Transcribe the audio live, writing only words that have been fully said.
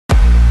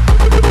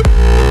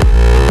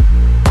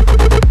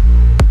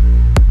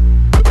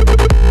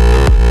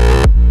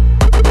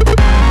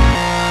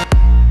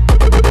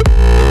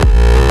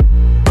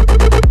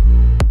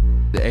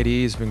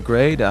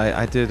great.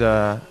 I did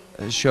a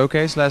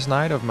showcase last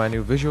night of my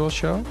new visual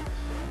show.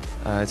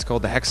 It's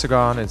called The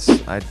Hexagon.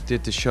 I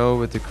did the show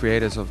with the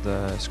creators of the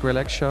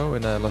Skrillex show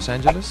in Los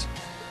Angeles.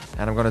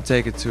 And I'm gonna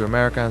take it to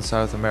America and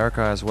South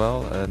America as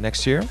well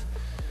next year.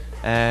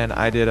 And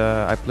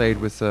I played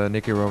with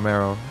Nicky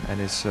Romero and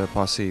his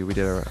posse. We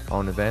did our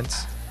own event,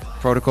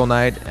 Protocol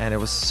Night, and it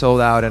was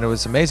sold out and it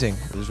was amazing.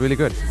 It was really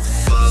good.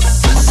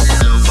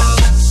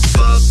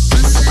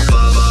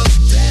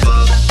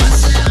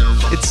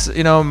 It's,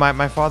 you know,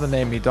 my father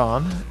named me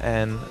Don,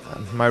 and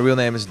my real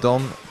name is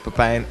Don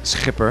Pepijn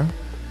Schipper.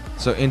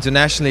 So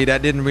internationally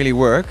that didn't really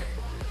work.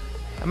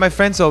 And my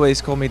friends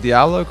always call me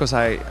Diablo because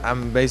I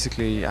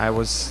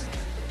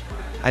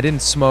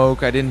didn't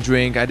smoke, I didn't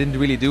drink, I didn't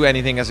really do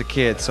anything as a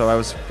kid, so I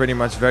was pretty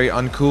much very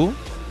uncool.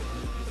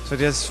 So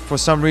just for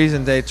some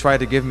reason they tried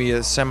to give me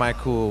a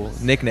semi-cool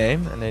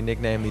nickname, and they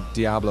nicknamed me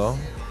Diablo.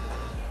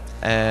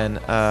 And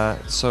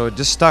so it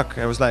just stuck.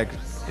 It was like,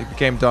 it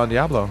became Don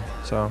Diablo.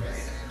 So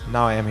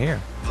now I am here.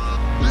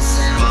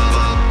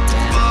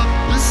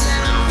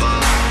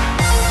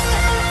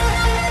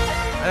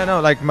 I don't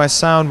know, like my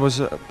sound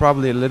was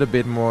probably a little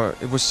bit more,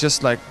 it was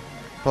just like,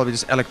 probably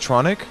just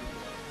electronic.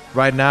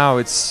 Right now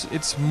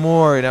it's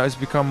more, you know, it's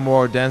become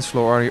more dance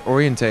floor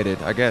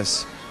orientated, I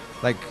guess.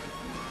 Like,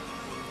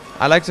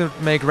 I like to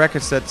make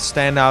records that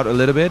stand out a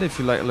little bit. If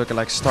you look at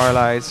like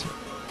Starlight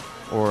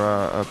or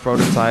a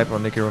Prototype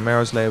on Nicky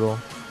Romero's label,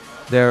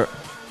 they're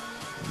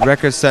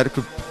records that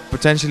could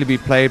potentially be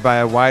played by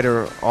a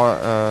wider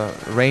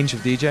range of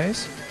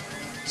DJs.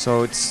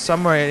 So it's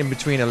somewhere in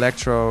between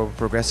electro,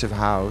 progressive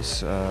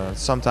house.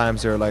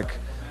 Sometimes they're like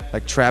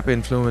trap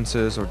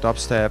influences or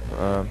dubstep,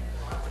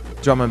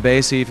 drum and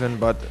bass even.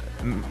 But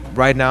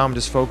right now I'm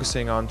just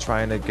focusing on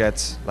trying to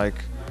get like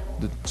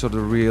the sort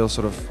of real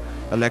sort of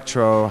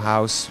electro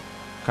house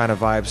kind of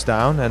vibes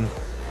down. And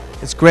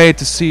it's great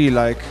to see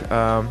like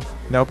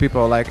you know,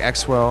 people like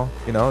Axwell.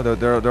 You know,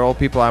 they're all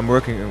people I'm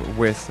working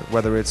with.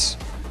 Whether it's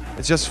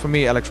just for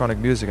me electronic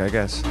music, I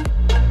guess.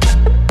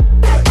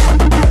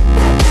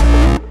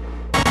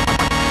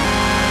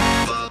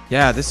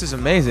 Yeah, this is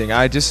amazing.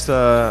 I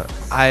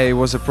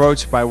was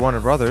approached by Warner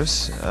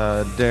Brothers.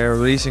 They're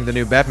releasing the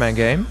new Batman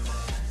game,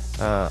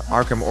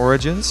 Arkham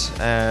Origins.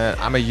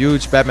 I'm a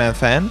huge Batman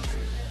fan,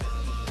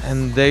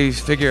 and they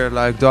figure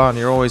like, Don,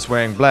 you're always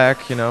wearing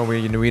black. You know,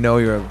 we know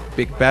you're a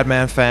big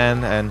Batman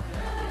fan, and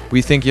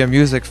we think your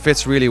music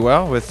fits really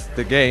well with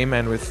the game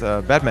and with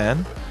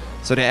Batman.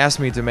 So they asked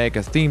me to make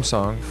a theme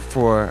song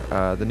for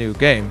the new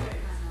game.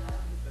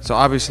 So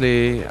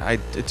obviously,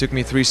 it took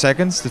me 3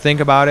 seconds to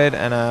think about it,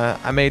 and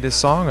I made this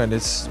song, and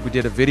we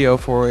did a video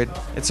for it.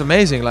 It's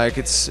amazing, like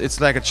it's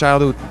like a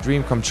childhood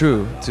dream come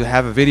true to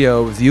have a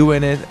video with you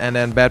in it, and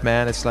then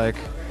Batman. It's like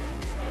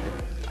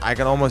I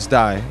can almost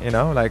die, you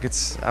know. Like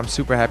I'm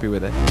super happy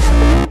with it.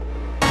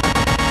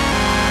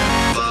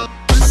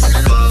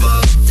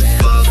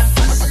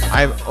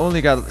 I've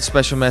only got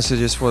special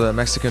messages for the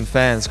Mexican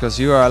fans because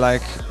you are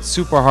like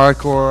super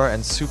hardcore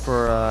and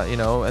super, you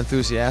know,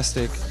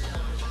 enthusiastic.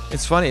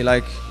 It's funny,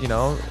 like, you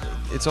know,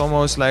 it's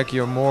almost like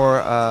you're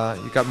more,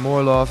 you got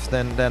more love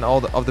than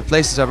all of the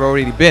places I've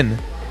already been.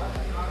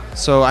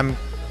 So I'm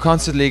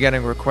constantly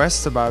getting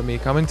requests about me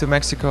coming to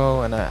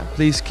Mexico, and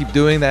please keep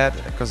doing that,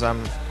 because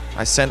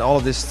I sent all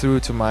of this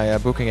through to my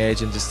booking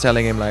agent, just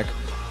telling him like,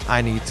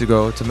 I need to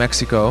go to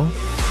Mexico.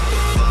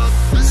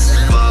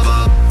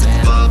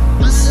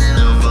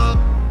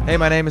 Hey,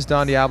 my name is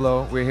Don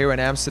Diablo. We're here in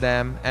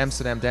Amsterdam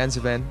Dance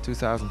Event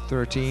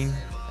 2013,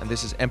 and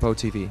this is Empo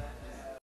TV.